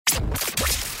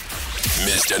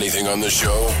Missed anything on the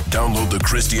show? Download the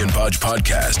Christy and Budge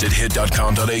podcast at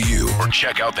hit.com.au or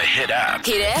check out the Hit app.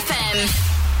 Hit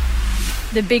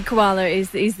FM. The big koala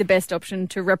is the best option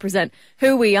to represent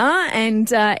who we are,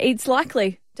 and it's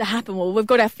likely to happen. Well, we've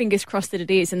got our fingers crossed that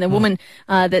it is. And the woman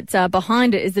that's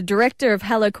behind it is the director of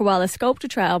Hello Koala Sculpture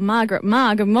Trail, Margaret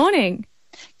Ma. Good morning.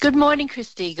 Good morning,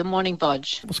 Christy. Good morning,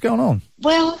 Bodge. What's going on?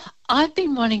 Well, I've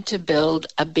been wanting to build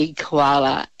a big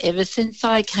koala ever since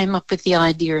I came up with the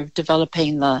idea of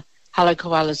developing the Hello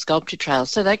Koala Sculpture Trail.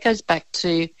 So that goes back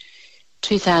to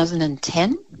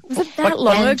 2010. Was it that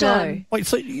long ago? Wait,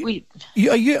 so are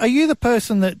you the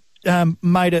person that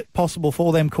made it possible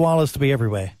for them koalas to be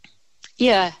everywhere?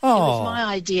 Yeah, it was my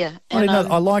idea. I didn't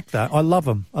know. I like that. I love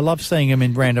them. I love seeing them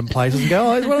in random places and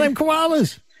go, oh, it's one of them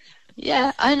koalas.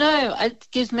 Yeah, I know. It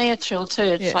gives me a thrill too.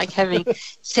 It's like having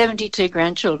 72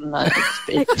 grandchildren.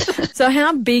 So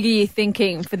how big are you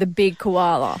thinking for the big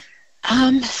koala?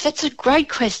 That's a great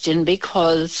question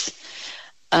because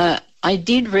I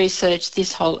did research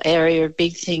this whole area of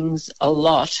big things a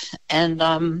lot.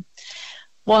 And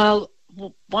while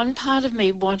one part of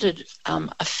me wanted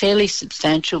a fairly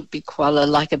substantial big koala,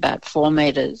 like about 4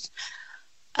 metres,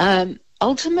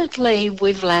 ultimately,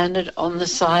 we've landed on the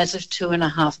size of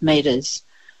 2.5 metres.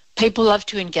 People love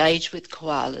to engage with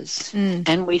koalas,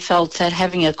 and we felt that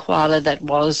having a koala that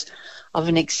was of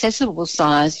an accessible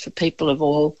size for people of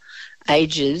all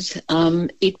ages,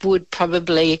 it would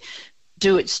probably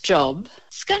do its job.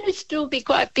 It's going to still be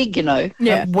quite big, you know.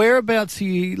 Yeah. Whereabouts are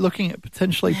you looking at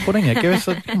potentially putting it? Give us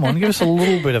a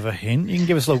little bit of a hint. You can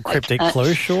give us a little cryptic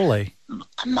clue, surely.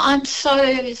 I'm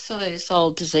so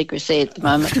sold to secrecy at the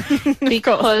moment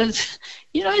because,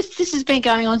 you know, this has been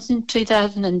going on since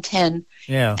 2010.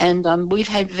 Yeah. And we've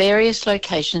had various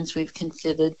locations we've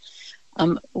considered.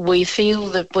 We feel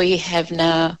that we have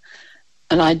now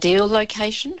an ideal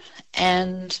location,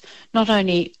 and not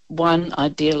only one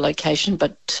ideal location,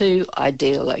 but 2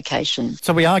 ideal locations.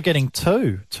 So we are getting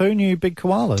two new big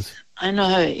koalas. I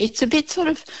know. It's a bit sort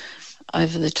of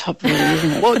over the top, really,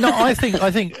 isn't it? Well, no, I think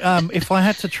if I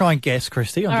had to try and guess,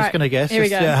 Christy, I'm just going to guess,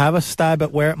 just have a stab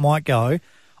at where it might go.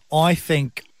 I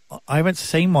think I haven't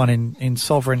seen one in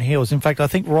Sovereign Hills. In fact, I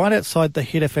think right outside the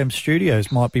Hit FM studios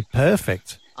might be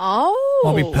perfect. Oh.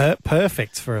 Might be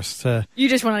perfect for us to... You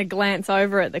just want to glance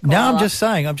over at the koala? No, I'm just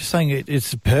saying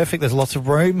it's perfect. There's lots of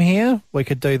room here. We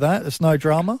could do that. There's no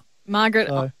drama. Margaret,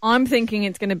 I'm thinking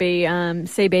it's going to be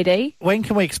CBD. When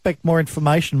can we expect more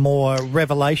information, more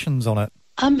revelations on it?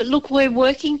 Look, we're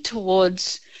working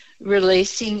towards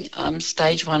releasing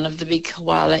stage 1 of the Big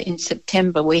Koala in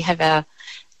September. We have our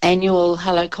annual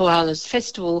Hello Koalas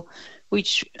Festival,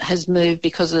 which has moved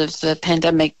because of the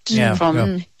pandemic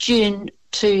from June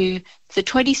to the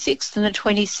 26th and the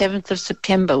 27th of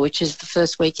September, which is the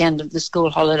first weekend of the school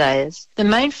holidays. The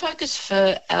main focus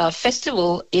for our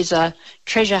festival is a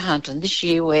treasure hunt, and this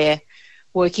year we're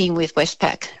working with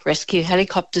Westpac Rescue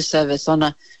Helicopter Service on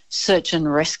a search and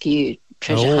rescue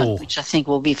treasure hunt, which I think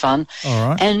will be fun. All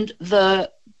right. And the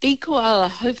big koala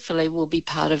hopefully will be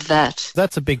part of that.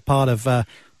 That's a big part of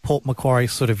Port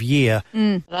Macquarie's sort of year.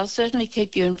 But I'll certainly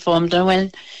keep you informed, and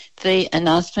when the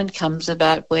announcement comes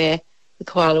about where the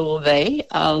koala will be,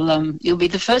 you'll be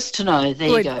the first to know. There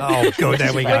you go. Oh, good.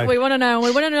 There we go. We want to know.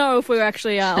 We want to know if we're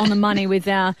actually on the money with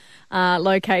our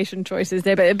location choices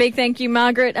there. But a big thank you,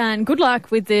 Margaret, and good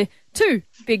luck with the 2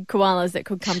 big koalas that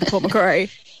could come to Port Macquarie.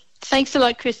 Thanks a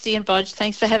lot, Christy and Bodge.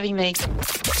 Thanks for having me.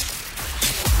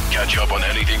 Catch up on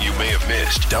anything you may have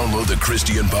missed. Download the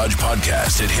Christy and Budge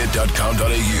podcast at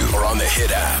hit.com.au or on the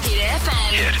Hit app. Hit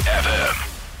FM. Hit FM.